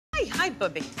Hi,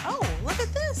 Bubby. Oh, look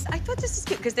at this. I thought this was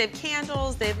cute because they have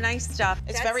candles, they have nice stuff.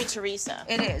 It's very Teresa.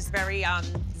 It is very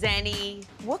zen-y.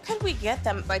 What could we get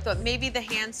them? I thought maybe the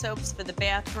hand soaps for the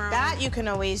bathroom. That you can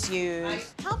always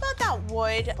use. How about that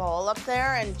wood bowl up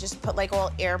there and just put like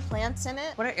all air plants in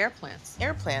it? What are air plants?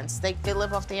 Air plants. They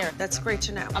live off the air. That's great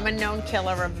to know. I'm a known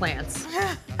killer of plants.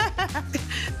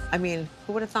 I mean,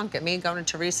 who would have thunk it? Me going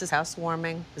to Teresa's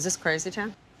housewarming. Is this crazy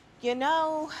town? You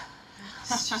know.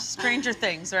 Stranger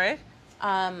things, right?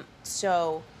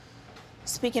 So,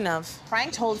 speaking of,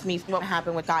 Frank told me what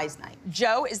happened with guys' night.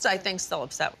 Joe is, I think, still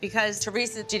upset because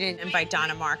Teresa didn't invite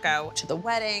Donna Marco to the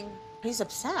wedding. He's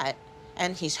upset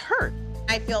and he's hurt.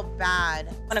 I feel bad.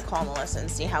 I'm gonna call Melissa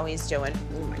and see how he's doing.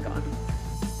 Oh my God.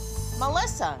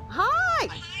 Melissa. Hi. Hi,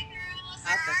 girls.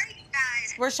 How are you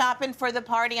guys? We're shopping for the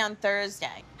party on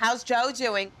Thursday. How's Joe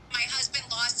doing? My husband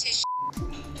lost his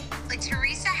Like,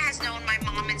 Teresa has known my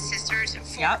mom and sisters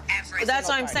forever. Well, that's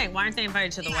what I'm saying. Why aren't they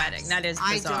invited to the wedding? That is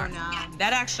bizarre. I don't know.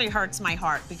 That actually hurts my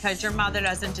heart because your mother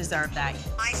doesn't deserve that.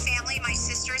 My family, my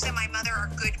sisters, and my mother are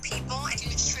good people, and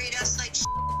you treat us like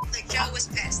Like, Joe was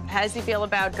pissed. How does he feel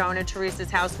about going to Teresa's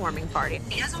housewarming party?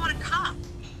 He doesn't want to come.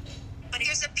 But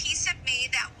there's a piece of me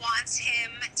that wants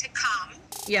him to come.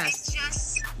 Yes. And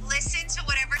just listen to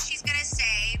whatever she's going to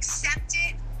say, accept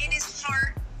it in his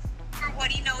heart for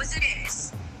what he knows it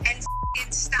is, and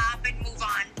stop and move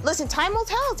on. Listen, time will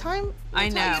tell. Time will I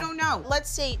know. tell. You don't know. Let's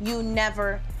say you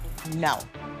never know.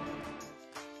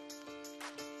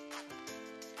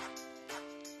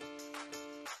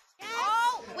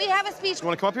 Oh, we have a speech. You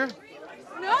want to come up here?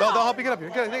 No. They'll help you get up here.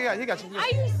 Yeah, he got you. Are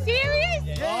you serious?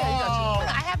 Yeah, he got you.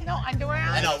 I have no underwear on.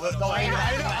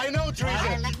 I know,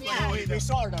 Teresa. We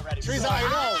saw it already. Teresa, I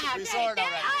know. We saw it already.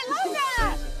 I love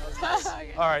that.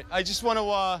 All right, I just want to,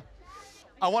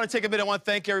 I want to take a minute. I want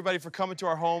to thank everybody for coming to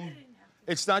our home.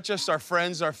 It's not just our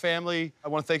friends, our family. I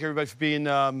want to thank everybody for being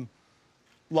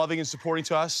loving and supporting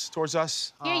towards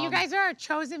us. Yeah, you guys are a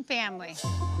chosen family.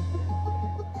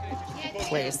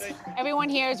 Please. Everyone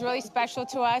here is really special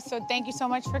to us, so thank you so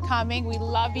much for coming. We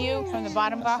love you from the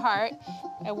bottom of our heart.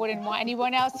 I wouldn't want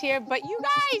anyone else here but you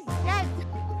guys. Yes.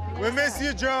 We miss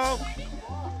you, Joe.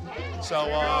 So,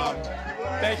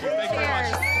 thank you. Thank you very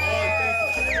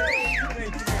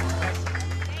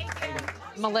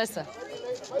much. Melissa,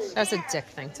 that's a dick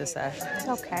thing to say. It's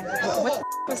okay. What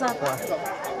was that for?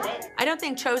 I don't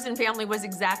think chosen family was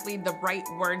exactly the right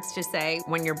words to say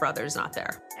when your brother's not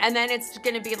there. And then it's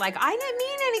gonna be like, I didn't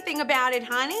mean anything about it,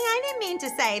 honey. I didn't mean to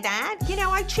say that. You know,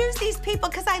 I choose these people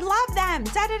because I love them,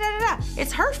 da-da-da-da-da.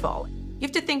 It's hurtful. You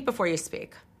have to think before you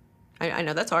speak. I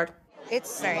know that's hard.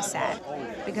 It's very sad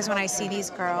because when I see these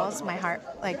girls, my heart,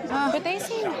 like, But they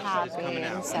seem happy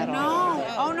and settled. no.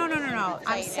 Oh, no, no, no, no.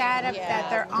 I'm sad that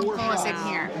their uncle isn't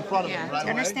here. Yeah. Do you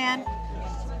understand?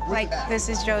 Like, this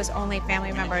is Joe's only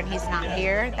family member and he's not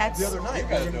here. That's, yeah,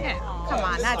 come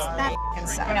on, that fucking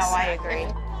sucks. No, I agree.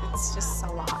 It's just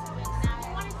a lot.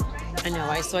 I know,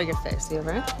 I saw your face. You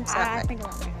right? I think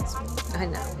about my husband. I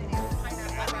know.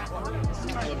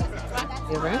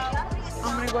 You right?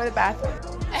 I'm gonna go to the bathroom.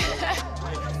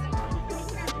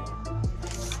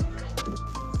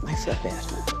 I feel bad.